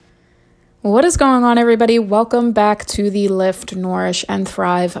What is going on, everybody? Welcome back to the Lift, Nourish, and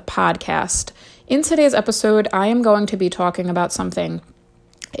Thrive podcast. In today's episode, I am going to be talking about something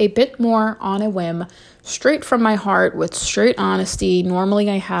a bit more on a whim, straight from my heart with straight honesty.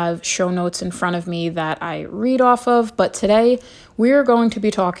 Normally, I have show notes in front of me that I read off of, but today we are going to be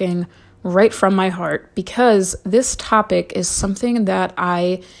talking right from my heart because this topic is something that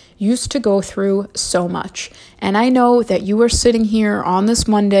I used to go through so much. And I know that you are sitting here on this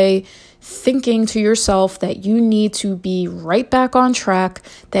Monday thinking to yourself that you need to be right back on track,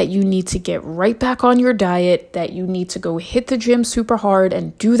 that you need to get right back on your diet, that you need to go hit the gym super hard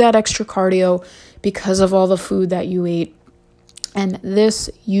and do that extra cardio because of all the food that you ate. And this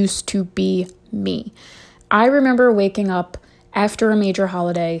used to be me. I remember waking up after a major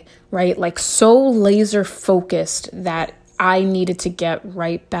holiday, right? Like so laser focused that I needed to get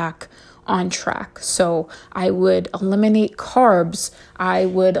right back on track. So I would eliminate carbs. I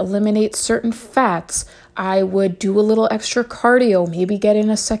would eliminate certain fats. I would do a little extra cardio, maybe get in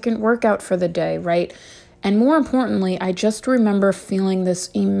a second workout for the day, right? And more importantly, I just remember feeling this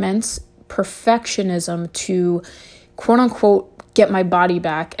immense perfectionism to quote unquote get my body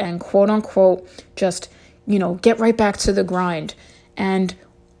back and quote unquote just, get right back to the grind. And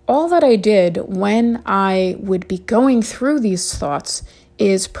all that I did when I would be going through these thoughts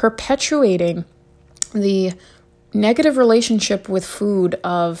is perpetuating the negative relationship with food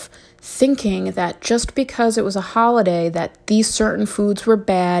of thinking that just because it was a holiday that these certain foods were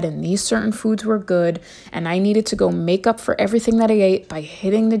bad and these certain foods were good and I needed to go make up for everything that I ate by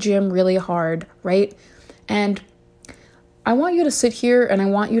hitting the gym really hard, right? And I want you to sit here and I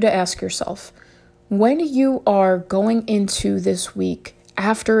want you to ask yourself, when you are going into this week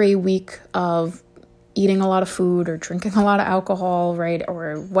after a week of eating a lot of food or drinking a lot of alcohol, right?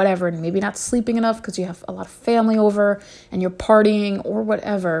 Or whatever, and maybe not sleeping enough because you have a lot of family over and you're partying or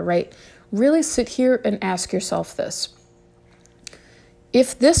whatever, right? Really sit here and ask yourself this.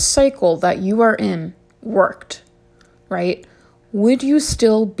 If this cycle that you are in worked, right? Would you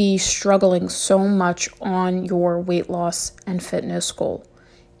still be struggling so much on your weight loss and fitness goal?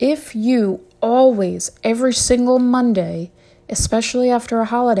 If you always, every single Monday, especially after a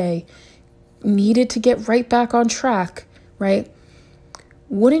holiday, needed to get right back on track, right?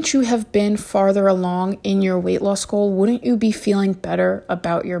 Wouldn't you have been farther along in your weight loss goal? Wouldn't you be feeling better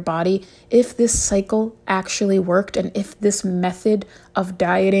about your body if this cycle actually worked and if this method of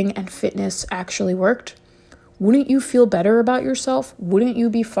dieting and fitness actually worked? Wouldn't you feel better about yourself? Wouldn't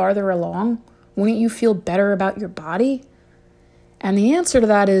you be farther along? Wouldn't you feel better about your body? And the answer to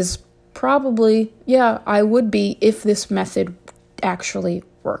that is probably, yeah, I would be if this method actually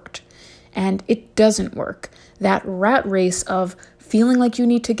worked. And it doesn't work. That rat race of feeling like you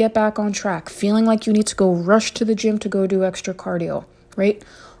need to get back on track, feeling like you need to go rush to the gym to go do extra cardio, right?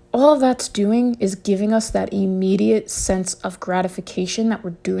 All that's doing is giving us that immediate sense of gratification that we're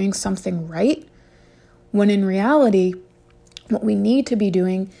doing something right, when in reality, what we need to be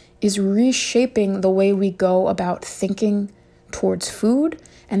doing is reshaping the way we go about thinking towards food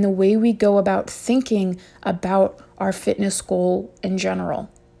and the way we go about thinking about our fitness goal in general.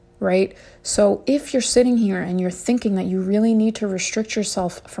 Right? So if you're sitting here and you're thinking that you really need to restrict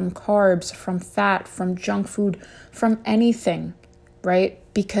yourself from carbs, from fat, from junk food, from anything, right?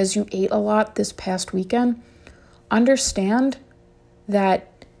 Because you ate a lot this past weekend, understand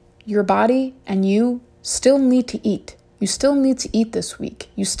that your body and you still need to eat. You still need to eat this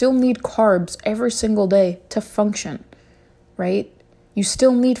week. You still need carbs every single day to function, right? You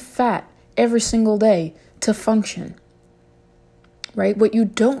still need fat every single day to function. Right? What you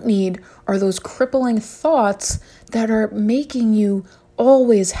don't need are those crippling thoughts that are making you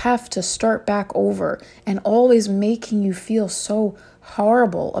always have to start back over and always making you feel so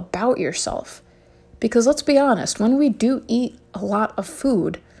horrible about yourself. Because let's be honest, when we do eat a lot of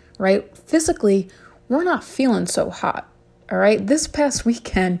food, right, physically, we're not feeling so hot. All right? This past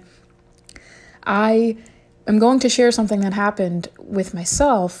weekend, I am going to share something that happened with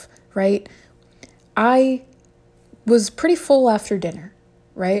myself, right? I was pretty full after dinner,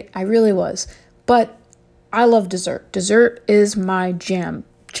 right? I really was. But I love dessert. Dessert is my jam.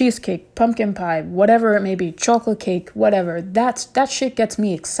 Cheesecake, pumpkin pie, whatever it may be, chocolate cake, whatever. That shit gets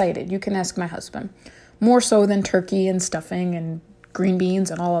me excited. You can ask my husband. More so than turkey and stuffing and green beans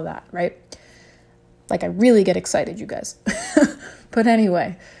and all of that, right? Like I really get excited, you guys. But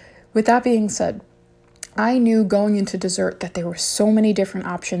anyway, with that being said, I knew going into dessert that there were so many different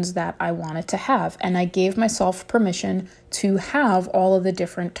options that I wanted to have, and I gave myself permission to have all of the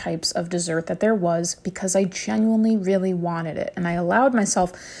different types of dessert that there was because I genuinely really wanted it, and I allowed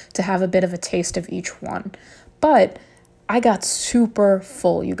myself to have a bit of a taste of each one. But I got super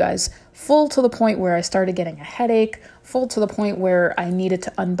full, you guys. Full to the point where I started getting a headache, full to the point where I needed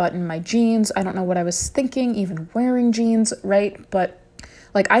to unbutton my jeans. I don't know what I was thinking, even wearing jeans, right? But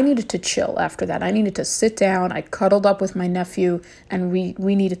like, I needed to chill after that. I needed to sit down. I cuddled up with my nephew, and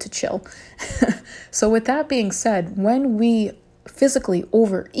we needed to chill. So with that being said, when we physically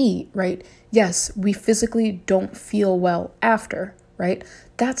overeat, right? Yes, we physically don't feel well after, right?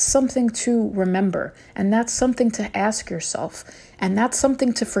 That's something to remember, and that's something to ask yourself, and that's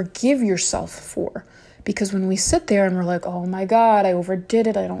something to forgive yourself for. Because when we sit there and we're like, oh my God, I overdid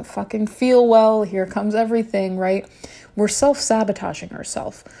it, I don't fucking feel well, here comes everything, right? We're self-sabotaging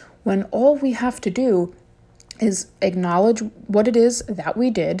ourselves, when all we have to do is acknowledge what it is that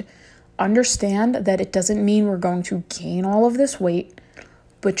we did, understand that it doesn't mean we're going to gain all of this weight,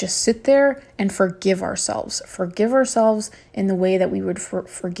 but just sit there and forgive ourselves. Forgive ourselves in the way that we would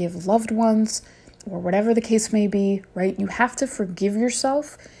forgive loved ones, or whatever the case may be, right? You have to forgive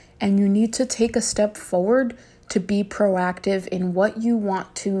yourself, and you need to take a step forward to be proactive in what you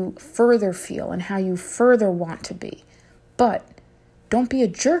want to further feel and how you further want to be. But don't be a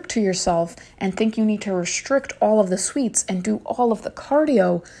jerk to yourself and think you need to restrict all of the sweets and do all of the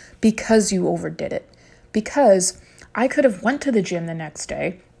cardio because you overdid it. Because I could have went to the gym the next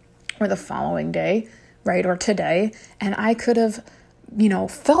day or the following day, right, or today, and I could have,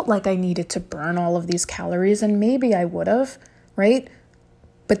 felt like I needed to burn all of these calories, and maybe I would have, right?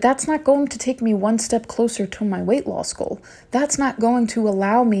 But that's not going to take me one step closer to my weight loss goal. That's not going to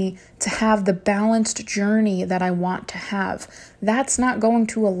allow me to have the balanced journey that I want to have. That's not going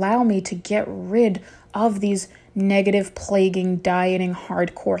to allow me to get rid of these negative, plaguing, dieting,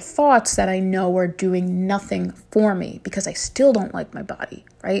 hardcore thoughts that I know are doing nothing for me because I still don't like my body,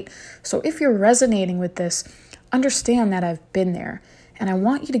 right? So if you're resonating with this, understand that I've been there. And I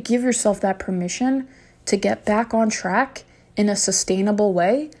want you to give yourself that permission to get back on track in a sustainable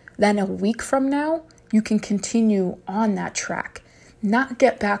way. Then a week from now, you can continue on that track. Not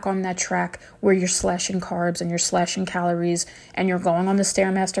get back on that track where you're slashing carbs and you're slashing calories and you're going on the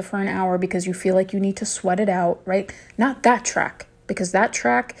Stairmaster for an hour because you feel like you need to sweat it out, right? Not that track, because that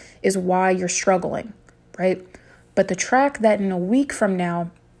track is why you're struggling, right? But the track that in a week from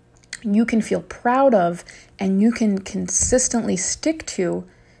now, you can feel proud of and you can consistently stick to,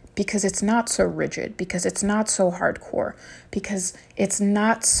 because it's not so rigid, because it's not so hardcore, because it's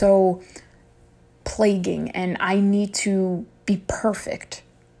not so plaguing and I need to be perfect,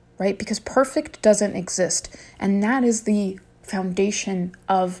 right? Because perfect doesn't exist. And that is the foundation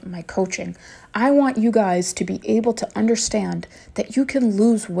of my coaching. I want you guys to be able to understand that you can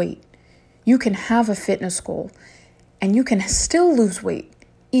lose weight. You can have a fitness goal and you can still lose weight,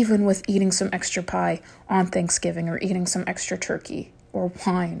 even with eating some extra pie on Thanksgiving or eating some extra turkey or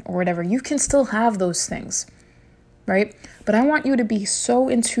wine or whatever. You can still have those things, right? But I want you to be so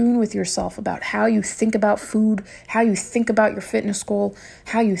in tune with yourself about how you think about food, how you think about your fitness goal,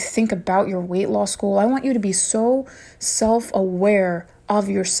 how you think about your weight loss goal. I want you to be so self-aware of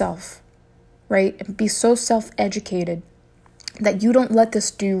yourself, right? And be so self-educated that you don't let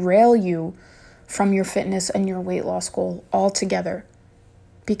this derail you from your fitness and your weight loss goal altogether.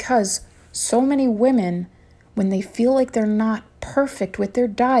 Because so many women, when they feel like they're not perfect with their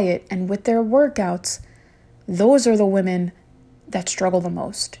diet and with their workouts, those are the women that struggle the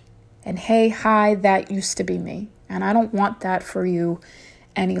most. And hi, that used to be me. And I don't want that for you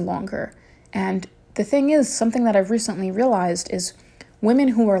any longer. And the thing is, something that I've recently realized is women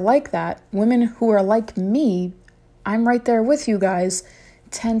who are like that, women who are like me, I'm right there with you guys,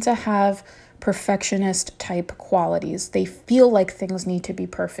 tend to have perfectionist type qualities. They feel like things need to be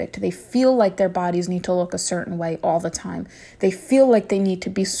perfect. They feel like their bodies need to look a certain way all the time. They feel like they need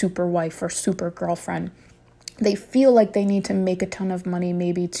to be super wife or super girlfriend. They feel like they need to make a ton of money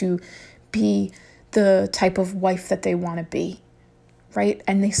maybe to be the type of wife that they want to be, right?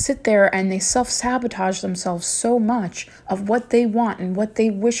 And they sit there and they self-sabotage themselves so much of what they want and what they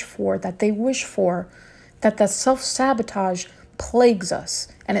wish for, that self-sabotage plagues us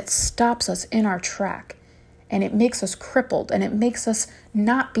and it stops us in our track and it makes us crippled and it makes us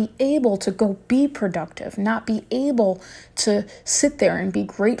not be able to go be productive, not be able to sit there and be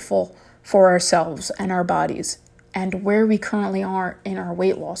grateful for ourselves and our bodies and where we currently are in our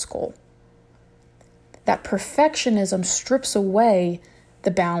weight loss goal. That perfectionism strips away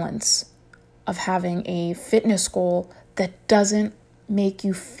the balance of having a fitness goal that doesn't make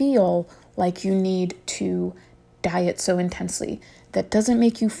you feel like you need to diet so intensely, that doesn't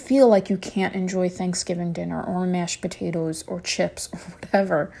make you feel like you can't enjoy Thanksgiving dinner or mashed potatoes or chips or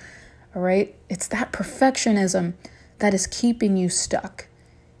whatever, all right? It's that perfectionism that is keeping you stuck.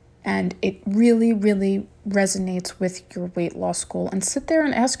 and it really, really resonates with your weight loss goal. And sit there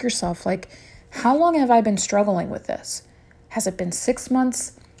and ask yourself, like, how long have I been struggling with this? Has it been 6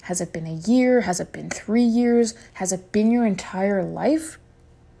 months? Has it been a year? Has it been 3 years? Has it been your entire life?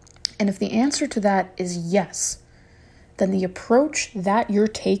 And if the answer to that is yes, then the approach that you're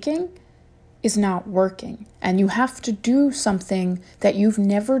taking is not working. And you have to do something that you've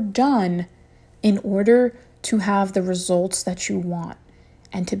never done in order to have the results that you want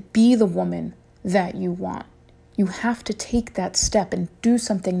and to be the woman that you want. You have to take that step and do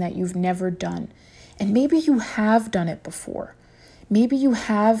something that you've never done. And maybe you have done it before. Maybe you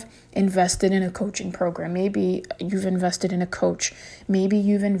have invested in a coaching program. Maybe you've invested in a coach. Maybe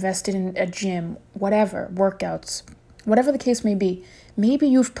you've invested in a gym, whatever, workouts, whatever the case may be. Maybe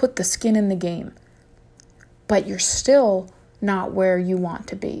you've put the skin in the game, but you're still not where you want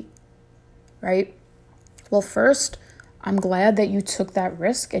to be, right? Well, first, I'm glad that you took that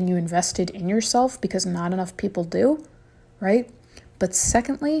risk and you invested in yourself, because not enough people do, right? But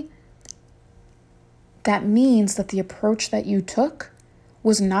secondly, that means that the approach that you took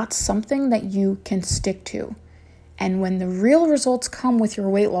was not something that you can stick to. And when the real results come with your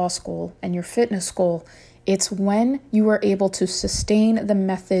weight loss goal and your fitness goal, it's when you are able to sustain the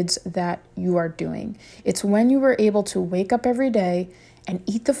methods that you are doing. It's when you are able to wake up every day and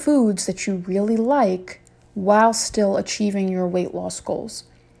eat the foods that you really like while still achieving your weight loss goals.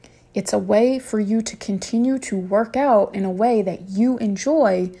 It's a way for you to continue to work out in a way that you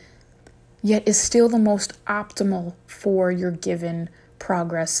enjoy, yet is still the most optimal for your given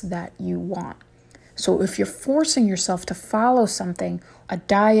progress that you want. So if you're forcing yourself to follow something, a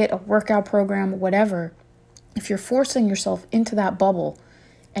diet, a workout program, whatever, if you're forcing yourself into that bubble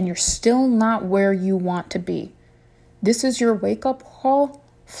and you're still not where you want to be, this is your wake-up call,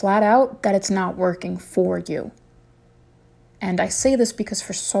 flat out, that it's not working for you. And I say this because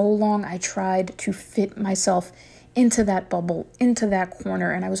for so long I tried to fit myself into that bubble, into that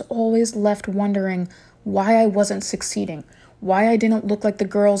corner, and I was always left wondering why I wasn't succeeding, why I didn't look like the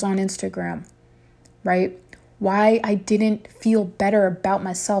girls on Instagram, right? Why I didn't feel better about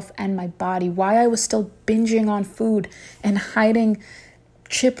myself and my body, why I was still binging on food and hiding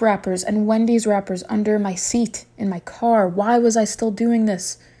chip wrappers and Wendy's wrappers under my seat in my car. Why was I still doing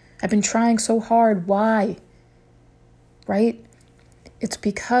this? I've been trying so hard. Why? Right? It's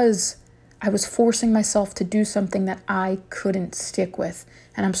because I was forcing myself to do something that I couldn't stick with.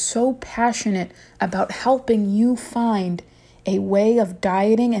 And I'm so passionate about helping you find a way of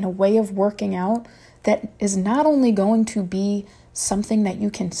dieting and a way of working out that is not only going to be something that you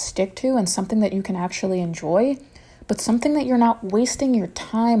can stick to and something that you can actually enjoy, but something that you're not wasting your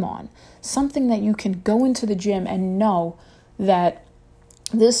time on. Something that you can go into the gym and know that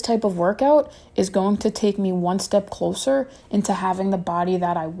this type of workout is going to take me one step closer into having the body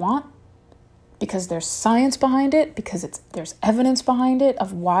that I want, because there's science behind it, because there's evidence behind it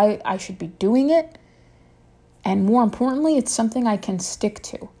of why I should be doing it. And more importantly, it's something I can stick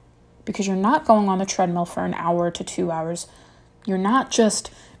to, because you're not going on the treadmill for an hour to 2 hours. You're not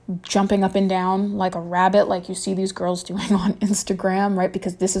just jumping up and down like a rabbit like you see these girls doing on Instagram, right?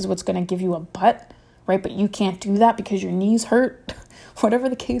 Because this is what's going to give you a butt, right? But you can't do that because your knees hurt, whatever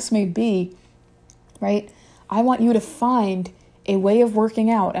the case may be, right? I want you to find a way of working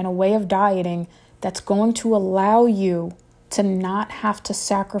out and a way of dieting that's going to allow you to not have to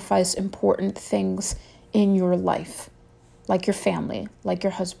sacrifice important things in your life, like your family, like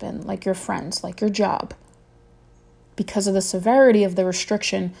your husband, like your friends, like your job, because of the severity of the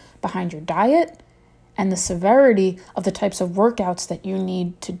restriction behind your diet and the severity of the types of workouts that you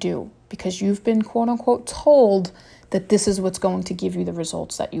need to do, because you've been quote unquote told that this is what's going to give you the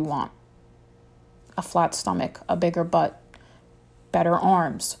results that you want. A flat stomach, a bigger butt, better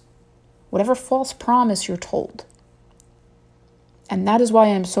arms, whatever false promise you're told. And that is why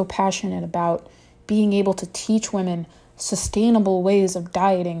I'm so passionate about being able to teach women sustainable ways of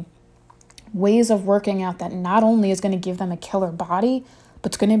dieting, ways of working out that not only is going to give them a killer body,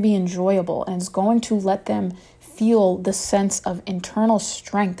 but it's going to be enjoyable and it's going to let them feel the sense of internal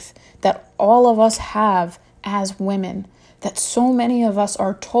strength that all of us have as women, that so many of us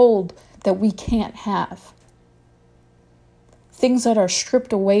are told that we can't have. Things that are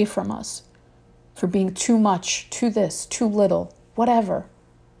stripped away from us for being too much, too this, too little, whatever.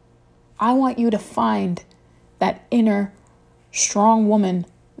 I want you to find that inner strong woman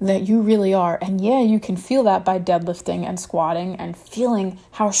that you really are. And yeah, you can feel that by deadlifting and squatting and feeling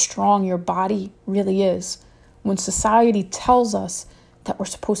how strong your body really is when society tells us that we're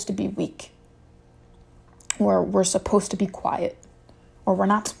supposed to be weak, or we're supposed to be quiet, or we're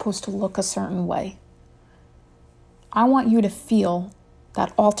not supposed to look a certain way. I want you to feel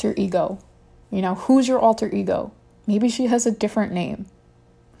that alter ego. Who's your alter ego? Maybe she has a different name.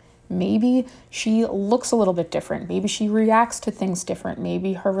 Maybe she looks a little bit different. Maybe she reacts to things different.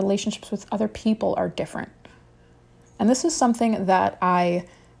 Maybe her relationships with other people are different. And this is something that I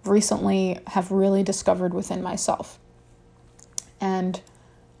recently have really discovered within myself. And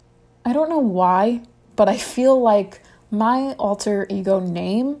I don't know why, but I feel like my alter ego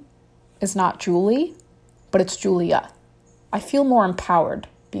name is not Julie, but it's Julia. I feel more empowered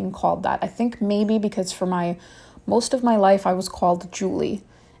being called that. I think maybe because for most of my life I was called Julie.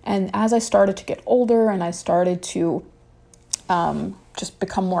 And as I started to get older and I started to just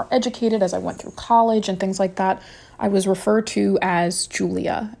become more educated as I went through college and things like that, I was referred to as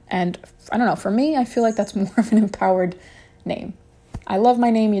Julia. And I don't know, for me, I feel like that's more of an empowered name. I love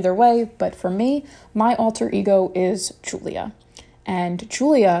my name either way, but for me, my alter ego is Julia. And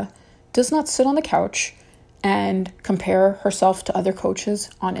Julia does not sit on the couch and compare herself to other coaches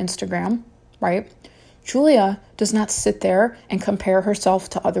on Instagram, right? Julia does not sit there and compare herself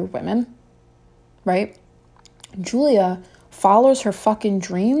to other women, right? Julia follows her fucking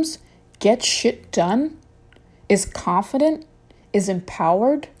dreams, gets shit done, is confident, is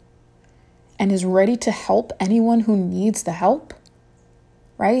empowered, and is ready to help anyone who needs the help,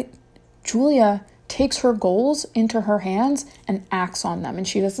 right? Julia takes her goals into her hands and acts on them. And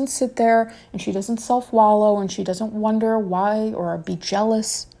she doesn't sit there and she doesn't self-wallow and she doesn't wonder why or be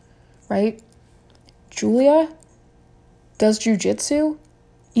jealous, right? Julia does jujitsu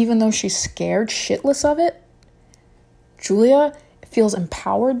even though she's scared shitless of it. Julia feels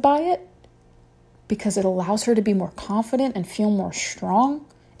empowered by it because it allows her to be more confident and feel more strong.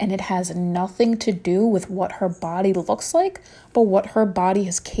 And it has nothing to do with what her body looks like, but what her body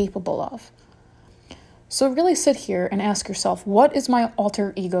is capable of. So really sit here and ask yourself, what is my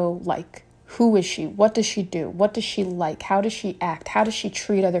alter ego like? Who is she? What does she do? What does she like? How does she act? How does she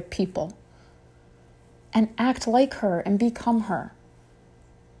treat other people? And act like her and become her.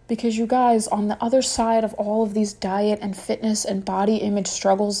 Because you guys, on the other side of all of these diet and fitness and body image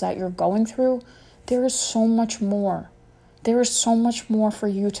struggles that you're going through, there is so much more. There is so much more for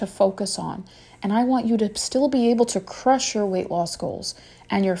you to focus on. And I want you to still be able to crush your weight loss goals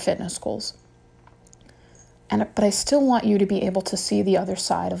and your fitness goals. But I still want you to be able to see the other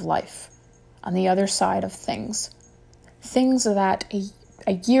side of life, on the other side of things. Things that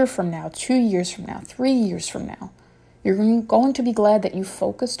a year from now, 2 years from now, 3 years from now, you're going to be glad that you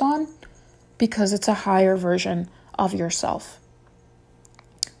focused on because it's a higher version of yourself.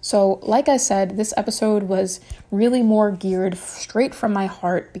 So, like I said, this episode was really more geared straight from my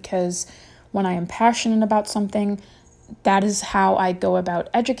heart because when I am passionate about something, that is how I go about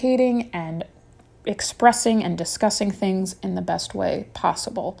educating and expressing and discussing things in the best way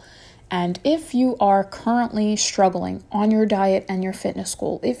possible. And if you are currently struggling on your diet and your fitness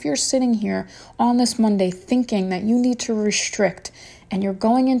goal, if you're sitting here on this Monday thinking that you need to restrict and you're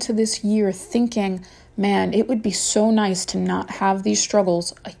going into this year thinking, man, it would be so nice to not have these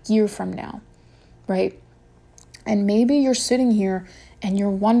struggles a year from now, right? And maybe you're sitting here and you're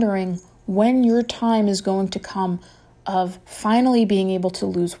wondering when your time is going to come of finally being able to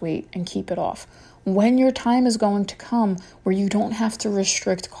lose weight and keep it off. When your time is going to come where you don't have to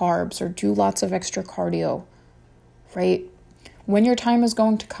restrict carbs or do lots of extra cardio, right? When your time is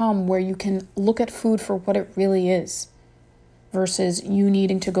going to come where you can look at food for what it really is versus you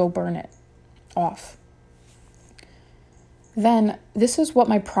needing to go burn it off. Then this is what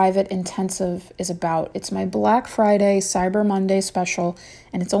my private intensive is about. It's my Black Friday, Cyber Monday special,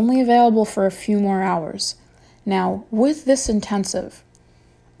 and it's only available for a few more hours. Now, with this intensive,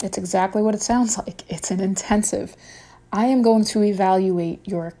 it's exactly what it sounds like. It's an intensive. I am going to evaluate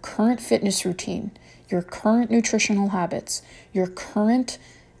your current fitness routine, your current nutritional habits, your current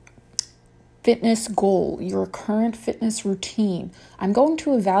fitness goal, your current fitness routine. I'm going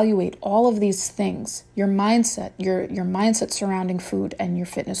to evaluate all of these things, your mindset, your mindset surrounding food and your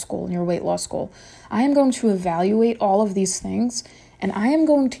fitness goal and your weight loss goal. I am going to evaluate all of these things and I am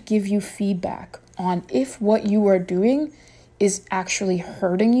going to give you feedback on if what you are doing is actually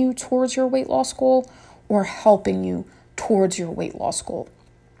hurting you towards your weight loss goal or helping you towards your weight loss goal.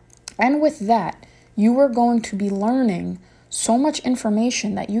 And with that, you are going to be learning so much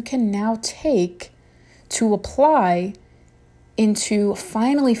information that you can now take to apply into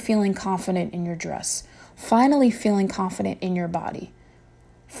finally feeling confident in your dress, finally feeling confident in your body,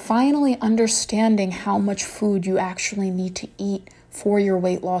 finally understanding how much food you actually need to eat for your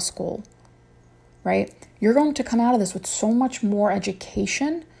weight loss goal, right? You're going to come out of this with so much more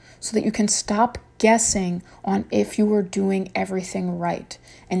education so that you can stop guessing on if you are doing everything right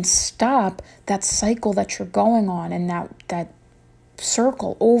and stop that cycle that you're going on and that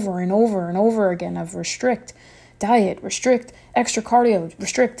circle over and over and over again of restrict, diet, restrict, extra cardio,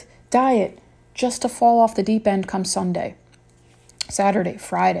 restrict, diet, just to fall off the deep end come Sunday, Saturday,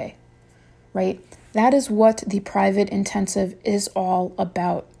 Friday, right? That is what the private intensive is all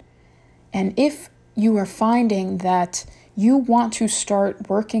about. And if you are finding that you want to start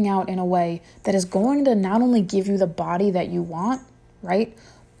working out in a way that is going to not only give you the body that you want, right,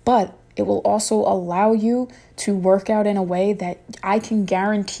 but it will also allow you to work out in a way that I can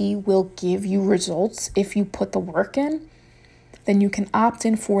guarantee will give you results if you put the work in, then you can opt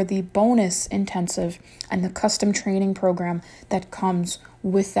in for the bonus intensive and the custom training program that comes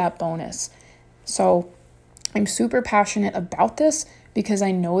with that bonus. So I'm super passionate about this because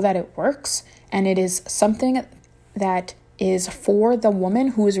I know that it works, and it is something that is for the woman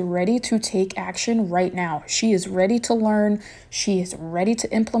who is ready to take action right now. She is ready to learn. She is ready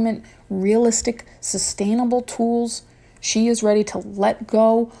to implement realistic, sustainable tools. She is ready to let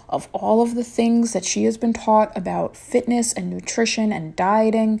go of all of the things that she has been taught about fitness and nutrition and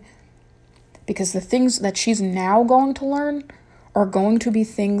dieting, because the things that she's now going to learn are going to be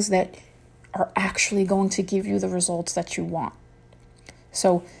things that are actually going to give you the results that you want.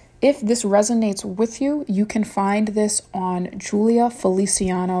 So if this resonates with you, you can find this on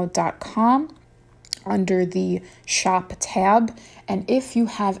juliafeliciano.com under the shop tab. And if you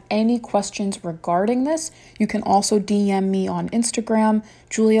have any questions regarding this, you can also DM me on Instagram,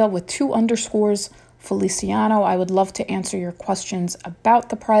 Julia with 2_ Feliciano. I would love to answer your questions about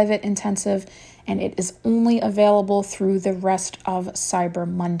the private intensive, and it is only available through the rest of Cyber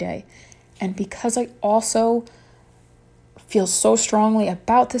Monday. And because I also feel so strongly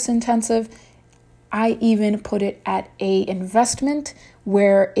about this intensive, I even put it at a investment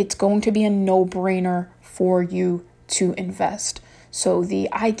where it's going to be a no-brainer for you to invest. So the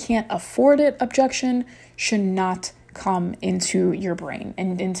I can't afford it objection should not come into your brain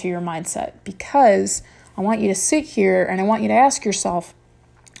and into your mindset, because I want you to sit here and I want you to ask yourself,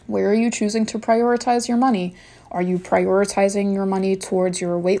 where are you choosing to prioritize your money? Are you prioritizing your money towards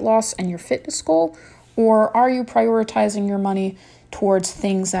your weight loss and your fitness goal? Or are you prioritizing your money towards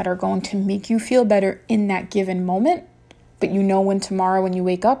things that are going to make you feel better in that given moment, but you know when tomorrow when you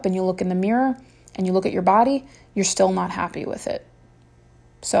wake up and you look in the mirror and you look at your body, you're still not happy with it?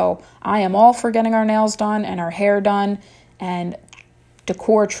 So I am all for getting our nails done and our hair done and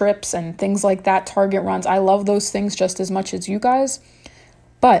decor trips and things like that, Target runs. I love those things just as much as you guys.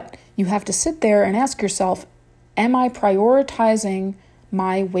 But you have to sit there and ask yourself, am I prioritizing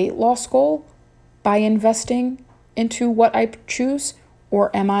my weight loss goal by investing into what I choose,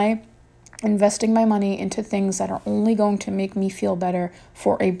 or am I investing my money into things that are only going to make me feel better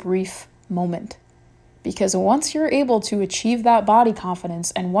for a brief moment? Because once you're able to achieve that body confidence,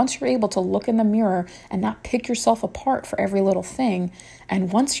 and once you're able to look in the mirror and not pick yourself apart for every little thing,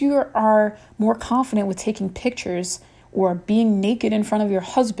 and once you are more confident with taking pictures or being naked in front of your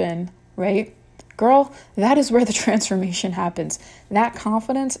husband, right? Girl, that is where the transformation happens. That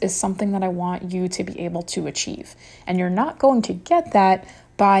confidence is something that I want you to be able to achieve. And you're not going to get that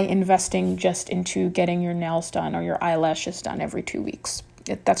by investing just into getting your nails done or your eyelashes done every 2 weeks.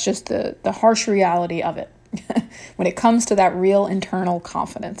 That's just the harsh reality of it when it comes to that real internal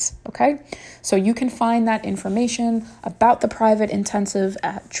confidence, okay? So you can find that information about the private intensive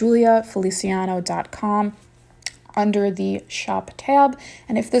at juliafeliciano.com under the shop tab.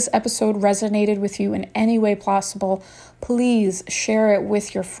 And if this episode resonated with you in any way possible, please share it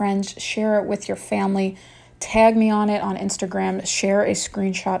with your friends, share it with your family, tag me on it on Instagram, share a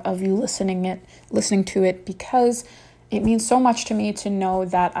screenshot of you listening to it, because it means so much to me to know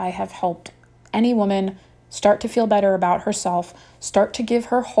that I have helped any woman start to feel better about herself, start to give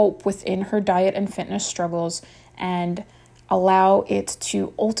her hope within her diet and fitness struggles, and allow it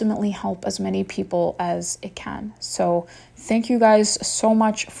to ultimately help as many people as it can. So thank you guys so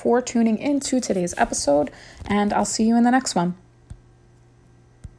much for tuning into today's episode, and I'll see you in the next one.